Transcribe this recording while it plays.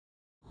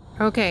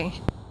Okay,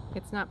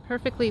 it's not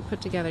perfectly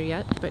put together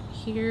yet, but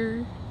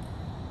here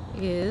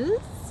is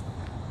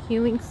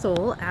Healing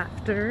Soul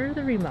after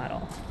the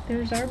remodel.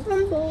 There's our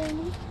rumble.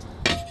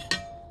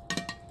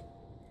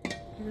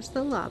 Here's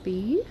the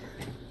lobby.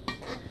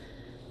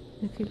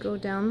 If you go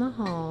down the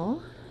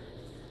hall,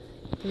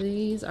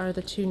 these are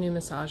the two new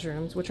massage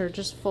rooms, which are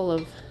just full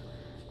of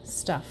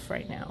stuff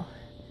right now.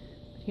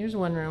 Here's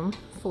one room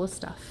full of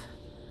stuff.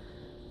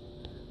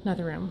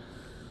 Another room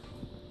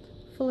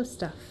full of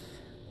stuff.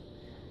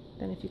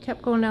 Then if you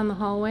kept going down the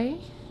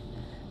hallway,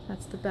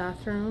 that's the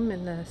bathroom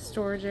and the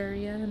storage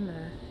area and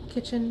the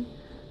kitchen.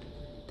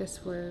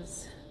 This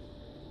was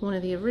one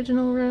of the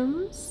original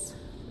rooms.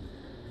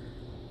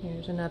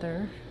 Here's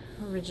another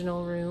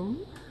original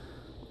room.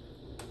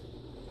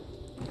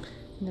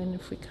 And then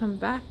if we come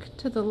back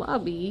to the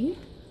lobby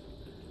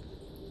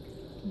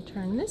and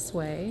turn this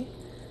way,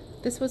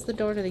 this was the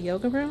door to the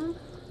yoga room.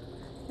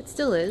 It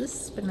still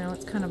is, but now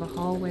it's kind of a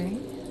hallway.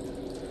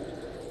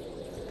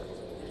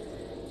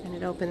 And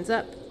it opens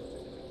up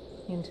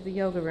into the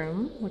yoga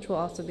room, which will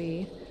also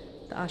be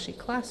the Ashi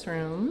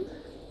classroom.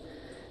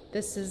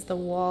 This is the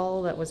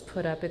wall that was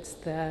put up. It's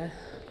the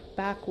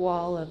back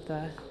wall of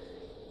the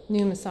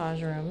new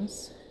massage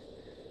rooms.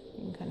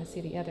 You can kind of see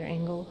the other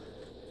angle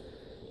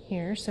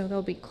here. So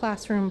there'll be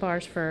classroom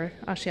bars for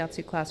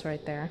Ashiatsu class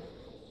right there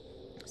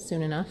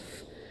soon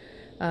enough.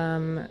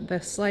 The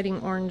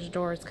sliding orange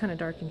door is kind of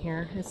dark in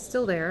here. It's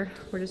still there.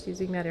 We're just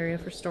using that area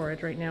for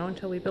storage right now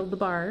until we build the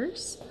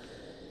bars.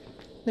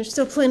 There's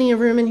still plenty of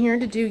room in here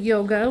to do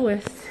yoga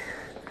with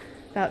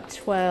about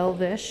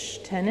 12-ish,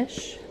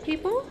 10-ish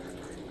people.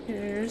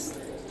 Here's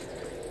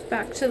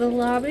back to the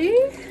lobby.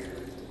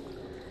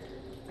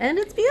 And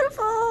it's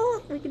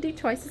beautiful! We can do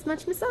twice as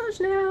much massage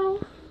now.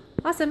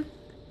 Awesome.